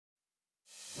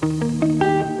Happy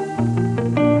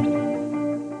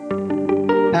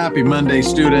Monday,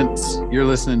 students. You're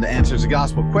listening to Answers to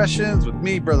Gospel Questions with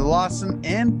me, Brother Lawson,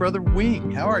 and Brother Wing.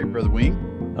 How are you, Brother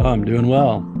Wing? Oh, I'm doing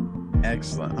well.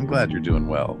 Excellent. I'm glad you're doing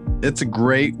well. It's a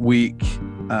great week.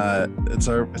 It's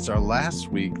our last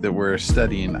week that we're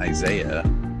studying Isaiah,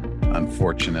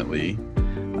 unfortunately.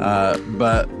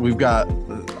 But we've got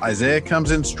Isaiah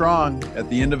comes in strong at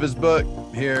the end of his book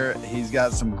here. He's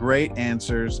got some great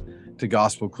answers to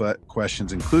gospel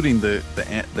questions, including the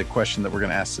question that we're going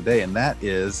to ask today, and that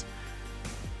is,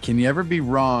 can you ever be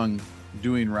wrong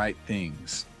doing right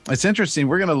things? It's interesting.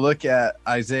 We're going to look at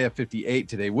Isaiah 58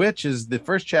 today, which is the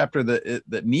first chapter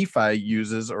that Nephi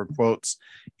uses or quotes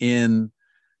in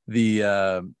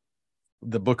the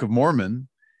Book of Mormon.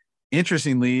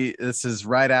 Interestingly, this is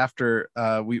right after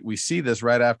we see this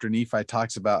right after Nephi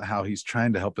talks about how he's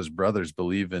trying to help his brothers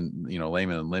believe in,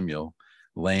 Laman and Lemuel.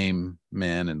 Lame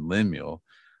man and Lemuel,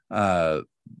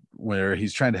 where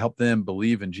he's trying to help them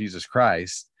believe in Jesus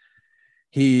Christ.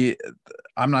 I'm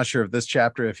not sure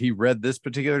if he read this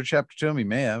particular chapter to him, he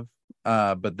may have,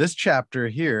 but this chapter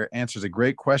here answers a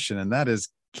great question, and that is,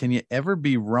 can you ever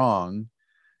be wrong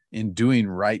in doing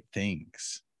right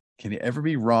things? Can you ever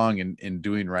be wrong in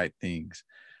doing right things?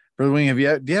 Brother Wing, do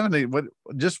you have any,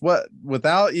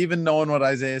 without even knowing what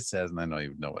Isaiah says, and I know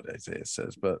you know what Isaiah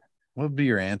says, but what would be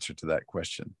your answer to that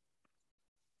question?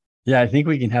 Yeah, I think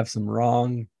we can have some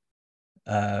wrong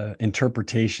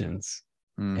interpretations,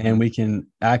 and we can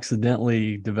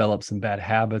accidentally develop some bad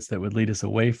habits that would lead us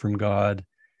away from God,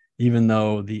 even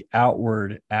though the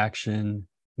outward action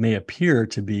may appear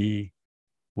to be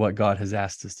what God has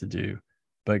asked us to do.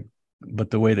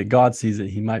 But the way that God sees it,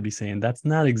 he might be saying, that's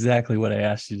not exactly what I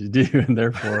asked you to do. And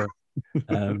therefore,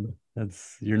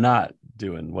 you're not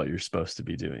doing what you're supposed to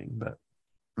be doing. But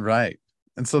right.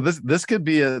 And so this could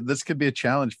be a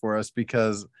challenge for us,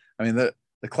 because I mean, the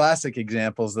classic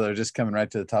examples that are just coming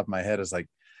right to the top of my head is like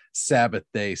Sabbath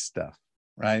day stuff,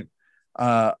 right?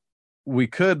 We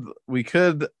could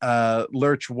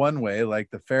lurch one way,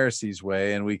 like the Pharisees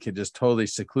way, and we could just totally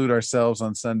seclude ourselves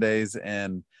on Sundays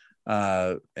and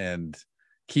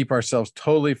keep ourselves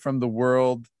totally from the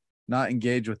world, not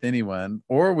engage with anyone.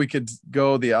 Or we could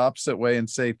go the opposite way and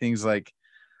say things like,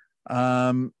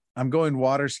 I'm going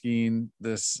water skiing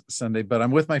this Sunday, but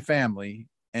I'm with my family,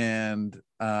 and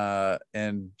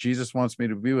Jesus wants me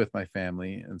to be with my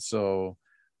family, and so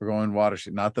we're going water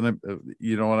skiing. Not that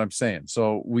you know what I'm saying.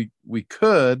 So we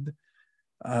could.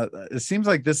 It seems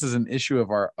like this is an issue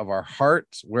of our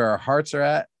hearts, where our hearts are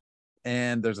at,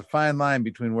 and there's a fine line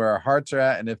between where our hearts are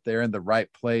at and if they're in the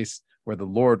right place where the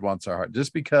Lord wants our heart.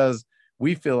 Just because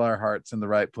we feel our hearts in the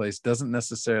right place doesn't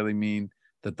necessarily mean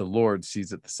that the Lord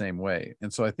sees it the same way.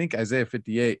 And so I think Isaiah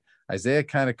 58, Isaiah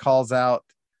kind of calls out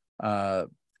the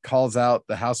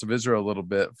house of Israel a little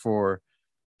bit for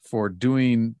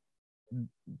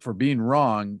being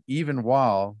wrong, even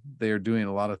while they are doing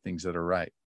a lot of things that are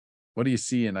right. What do you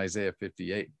see in Isaiah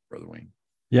 58, Brother Wing?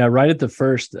 Yeah, right at the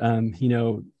first,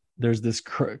 there's this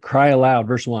cry aloud,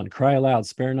 verse 1, cry aloud,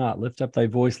 spare not, lift up thy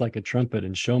voice like a trumpet,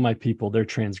 and show my people their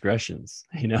transgressions,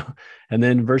 And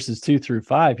then verses 2 through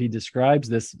 5, he describes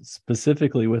this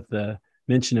specifically with the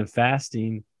mention of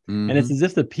fasting. And it's as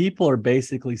if the people are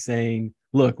basically saying,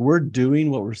 look, we're doing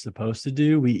what we're supposed to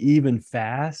do. We even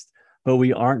fast, but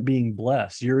we aren't being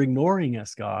blessed. You're ignoring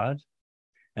us, God.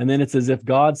 And then it's as if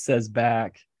God says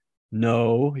back,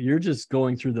 no, you're just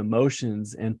going through the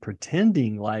motions and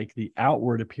pretending like the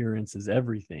outward appearance is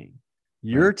everything.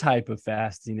 Your type of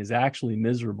fasting is actually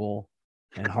miserable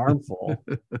and harmful.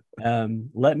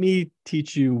 Let me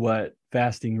teach you what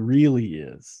fasting really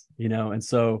is, And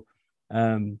so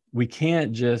we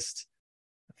can't just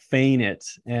feign it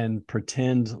and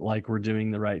pretend like we're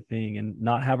doing the right thing and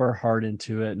not have our heart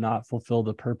into it, not fulfill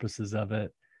the purposes of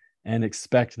it, and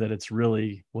expect that it's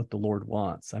really what the Lord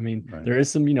wants. I mean, There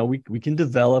is some, we can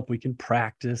develop, we can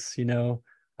practice,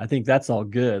 I think that's all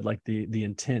good. Like the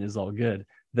intent is all good.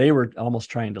 They were almost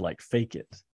trying to like fake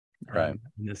it, right?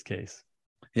 In this case.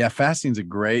 Yeah, fasting is a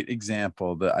great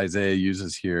example that Isaiah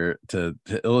uses here to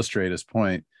illustrate his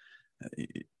point.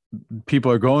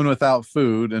 People are going without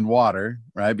food and water,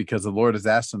 right? Because the Lord has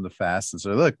asked them to fast. And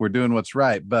so, look, we're doing what's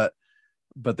right, but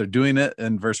they're doing it.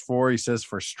 In verse 4, he says,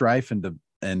 for strife and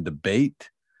debate.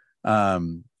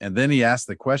 And then he asked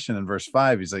the question in verse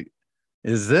 5. He's like,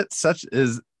 is it such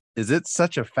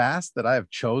a fast that I have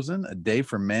chosen, a day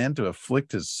for man to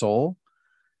afflict his soul?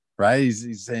 Right?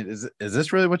 He's saying, is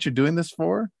this really what you're doing this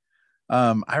for?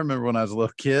 I remember when I was a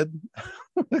little kid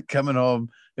coming home,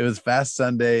 it was Fast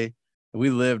Sunday. We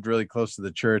lived really close to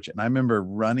the church, and I remember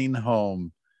running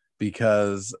home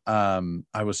because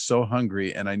I was so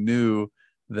hungry, and I knew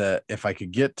that if I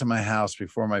could get to my house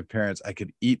before my parents, I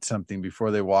could eat something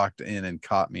before they walked in and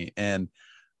caught me. And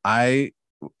I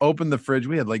opened the fridge.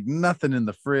 We had like nothing in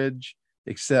the fridge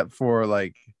except for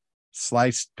like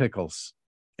sliced pickles.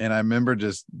 And I remember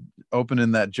just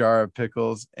opening that jar of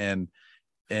pickles and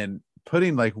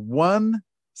putting like one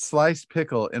sliced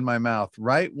pickle in my mouth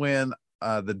right when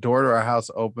the door to our house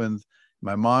opened.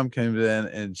 My mom came in,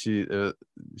 and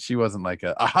she wasn't like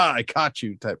a "aha, I caught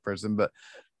you" type person, but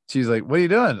she's like, "What are you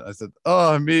doing?" I said,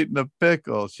 "Oh, I'm eating a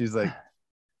pickle." She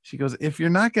goes, "If you're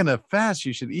not gonna fast,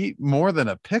 you should eat more than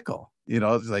a pickle."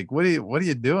 It's like, what are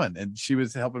you doing? And she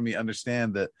was helping me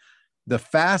understand that the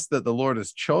fast that the Lord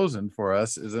has chosen for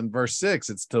us is in verse 6.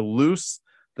 It's to loose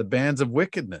the bands of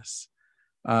wickedness.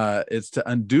 It's to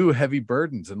undo heavy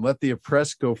burdens and let the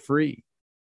oppressed go free.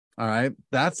 All right.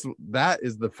 That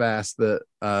is the fast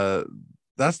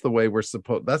that's the way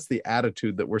that's the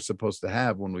attitude that we're supposed to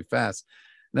have when we fast.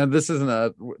 Now, this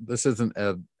isn't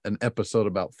an episode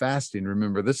about fasting.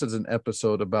 Remember, this is an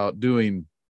episode about doing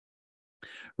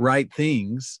right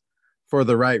things for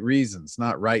the right reasons,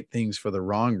 not right things for the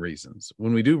wrong reasons.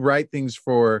 When we do right things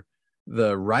for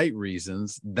the right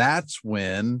reasons, that's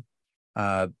when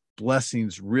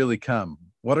blessings really come.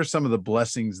 What are some of the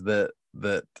blessings that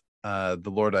the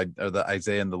Lord, or the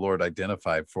Isaiah and the Lord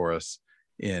identified for us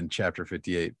in chapter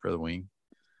 58, Brother Wing?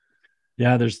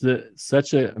 Yeah, there's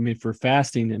for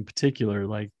fasting in particular,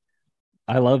 like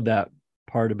I love that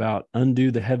part about undo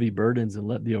the heavy burdens and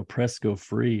let the oppressed go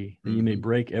free, that you may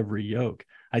break every yoke.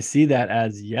 I see that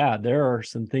as, there are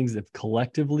some things that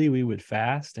collectively we would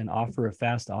fast and offer a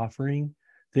fast offering.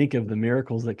 Think of the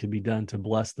miracles that could be done to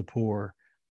bless the poor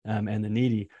and the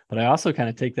needy. But I also kind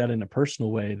of take that in a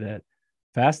personal way, that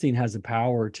fasting has a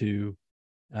power to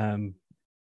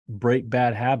break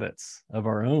bad habits of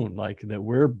our own, like that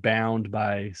we're bound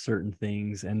by certain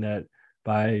things, and that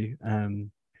by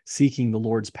seeking the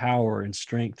Lord's power and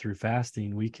strength through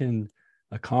fasting, we can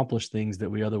accomplish things that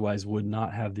we otherwise would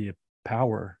not have the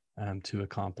power to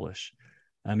accomplish.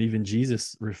 Even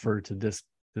Jesus referred to this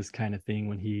kind of thing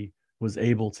when he was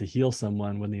able to heal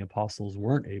someone when the apostles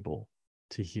weren't able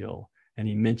to heal, and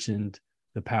he mentioned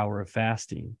the power of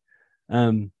fasting.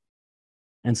 And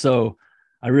so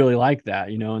I really like that,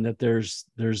 and that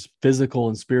there's physical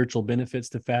and spiritual benefits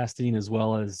to fasting, as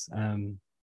well as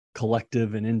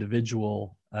collective and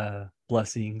individual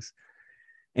blessings.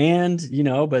 And,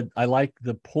 but I like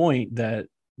the point that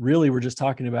really we're just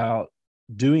talking about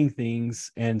doing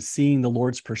things and seeing the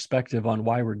Lord's perspective on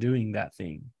why we're doing that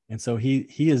thing. And so he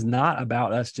is not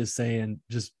about us just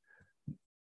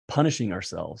punishing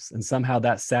ourselves, and somehow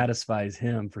that satisfies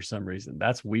him for some reason.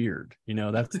 That's weird.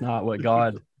 That's not what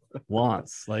God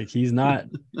wants. Like he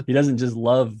doesn't just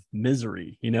love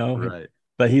misery, right.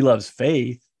 But he loves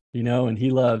faith, and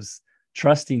he loves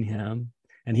trusting him,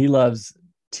 and he loves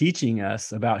teaching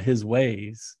us about his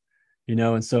ways,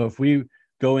 and so if we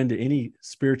go into any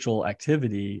spiritual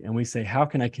activity and we say, how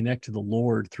can I connect to the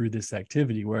Lord through this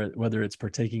activity, whether it's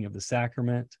partaking of the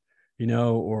sacrament,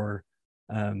 or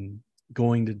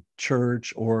going to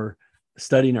church, or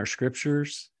studying our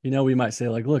scriptures, we might say,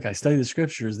 like, look, I study the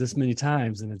scriptures this many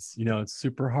times, and it's, it's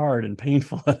super hard and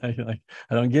painful. I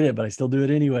don't get it, but I still do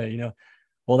it anyway,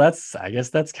 Well, I guess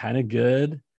that's kind of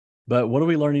good. But what are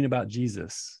we learning about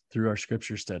Jesus through our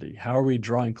scripture study? How are we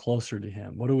drawing closer to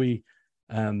him?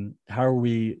 How are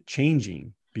we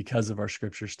changing because of our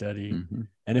scripture study? Mm-hmm.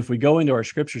 And if we go into our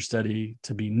scripture study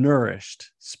to be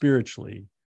nourished spiritually,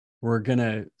 we're going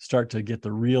to start to get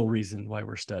the real reason why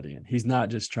we're studying. He's not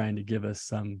just trying to give us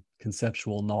some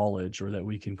conceptual knowledge, or that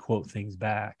we can quote things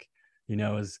back,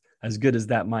 as good as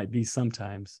that might be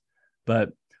sometimes.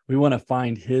 But we want to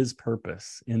find his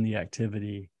purpose in the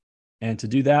activity. And to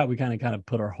do that, we kind of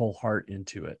put our whole heart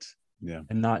into it. Yeah.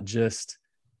 And not just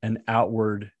an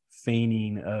outward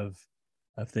feigning of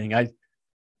thing.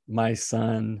 My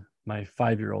son, my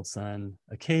 5-year-old son,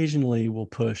 occasionally will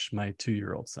push my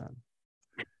 2-year-old son,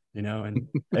 and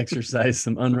exercise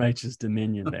some unrighteous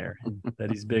dominion there, and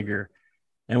that he's bigger.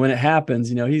 And when it happens,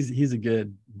 he's a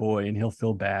good boy, and he'll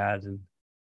feel bad,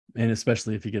 and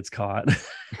especially if he gets caught.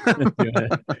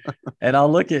 And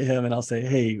I'll look at him and I'll say,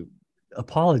 hey,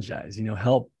 apologize,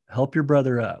 help your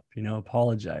brother up,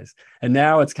 apologize. And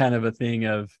now it's kind of a thing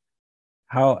of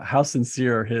how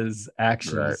sincere are his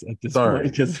actions at this point,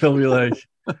 because he'll be like,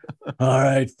 all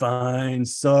right, fine,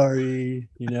 sorry,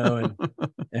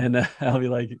 and I'll be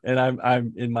like, and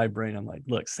I'm in my brain, I'm like,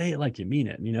 look, say it like you mean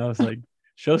it, it's like,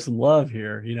 show some love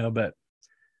here, but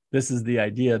this is the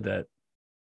idea that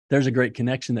there's a great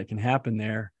connection that can happen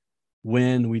there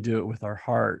when we do it with our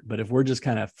heart. But if we're just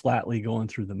kind of flatly going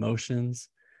through the motions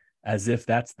as if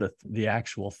that's the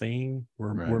actual thing,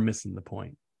 we're missing the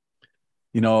point.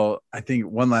 I think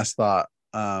one last thought.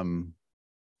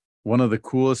 One of the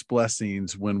coolest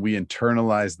blessings when we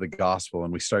internalize the gospel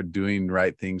and we start doing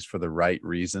right things for the right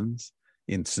reasons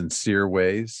in sincere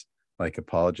ways, like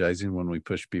apologizing when we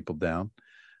push people down.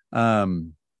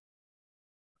 The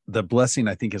blessing,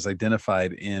 I think, is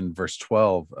identified in verse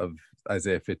 12 of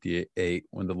Isaiah 58,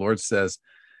 when the Lord says,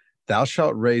 "Thou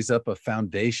shalt raise up a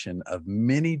foundation of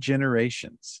many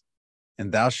generations,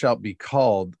 and thou shalt be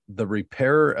called the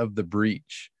repairer of the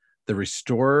breach, the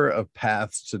restorer of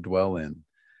paths to dwell in."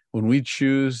 When we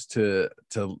choose to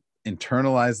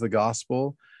internalize the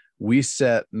gospel, we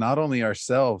set not only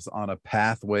ourselves on a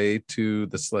pathway to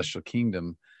the celestial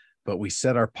kingdom, but we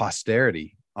set our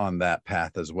posterity on that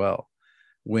path as well.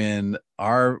 When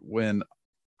our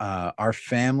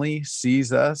family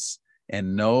sees us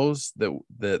and knows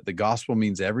that the gospel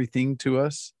means everything to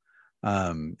us,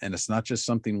 and it's not just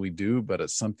something we do, but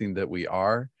it's something that we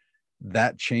are,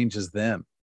 that changes them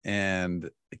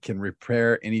and it can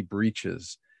repair any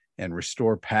breaches and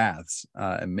restore paths,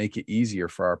 and make it easier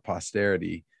for our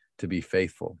posterity to be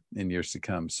faithful in years to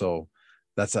come. So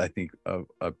that's, I think,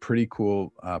 a pretty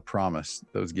cool promise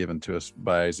that was given to us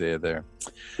by Isaiah there.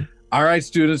 All right,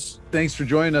 students, thanks for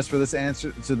joining us for this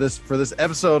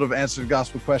episode of Answer the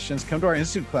Gospel Questions. Come to our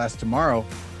Institute class tomorrow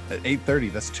at 8:30.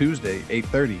 That's Tuesday,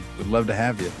 8:30. We'd love to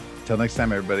have you. Until next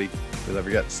time, everybody, we love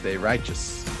you. Stay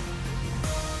righteous.